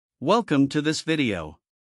welcome to this video.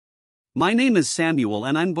 My name is Samuel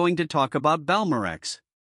and I'm going to talk about Balmerex.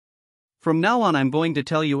 From now on I'm going to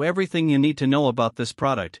tell you everything you need to know about this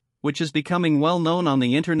product, which is becoming well known on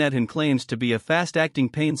the internet and claims to be a fast-acting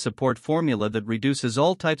pain support formula that reduces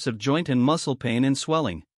all types of joint and muscle pain and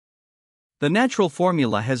swelling. The natural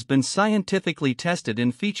formula has been scientifically tested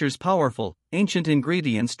and features powerful, ancient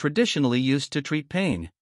ingredients traditionally used to treat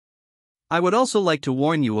pain. I would also like to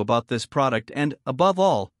warn you about this product and, above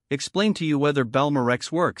all, explain to you whether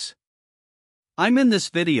Balmerex works. I'm in this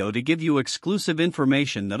video to give you exclusive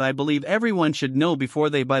information that I believe everyone should know before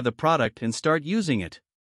they buy the product and start using it.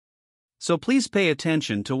 So please pay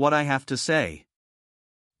attention to what I have to say.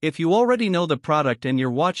 If you already know the product and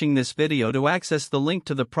you're watching this video to access the link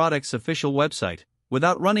to the product's official website,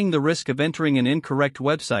 without running the risk of entering an incorrect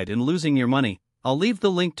website and losing your money, I'll leave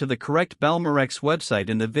the link to the correct Balmerex website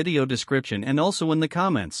in the video description and also in the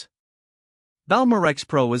comments. Balmerex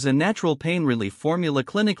Pro is a natural pain relief formula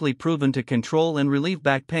clinically proven to control and relieve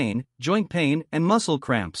back pain, joint pain, and muscle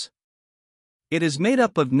cramps. It is made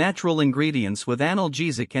up of natural ingredients with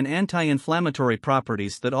analgesic and anti-inflammatory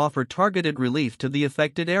properties that offer targeted relief to the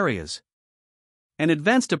affected areas. An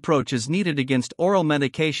advanced approach is needed against oral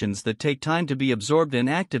medications that take time to be absorbed and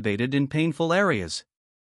activated in painful areas.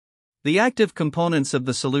 The active components of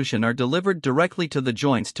the solution are delivered directly to the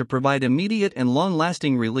joints to provide immediate and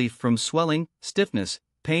long-lasting relief from swelling, stiffness,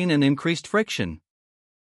 pain, and increased friction.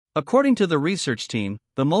 According to the research team,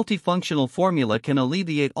 the multifunctional formula can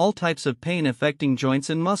alleviate all types of pain affecting joints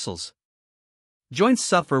and muscles. Joints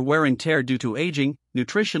suffer wear and tear due to aging,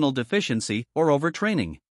 nutritional deficiency, or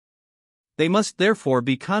overtraining. They must therefore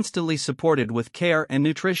be constantly supported with care and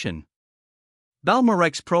nutrition.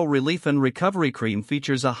 Balmerex Pro Relief and Recovery Cream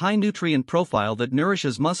features a high nutrient profile that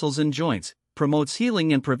nourishes muscles and joints, promotes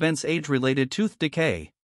healing and prevents age-related tooth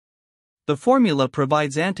decay. The formula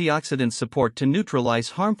provides antioxidant support to neutralize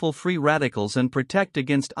harmful free radicals and protect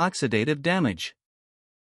against oxidative damage.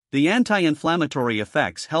 The anti-inflammatory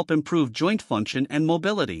effects help improve joint function and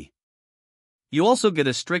mobility. You also get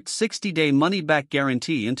a strict 60-day money-back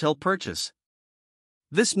guarantee until purchase.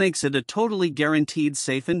 This makes it a totally guaranteed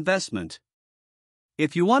safe investment.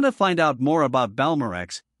 If you want to find out more about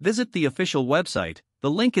Balmerex, visit the official website. The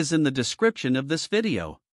link is in the description of this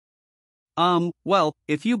video. Well,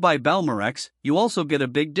 if you buy Balmerex, you also get a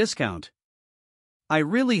big discount. I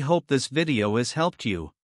really hope this video has helped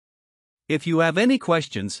you. If you have any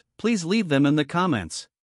questions, please leave them in the comments.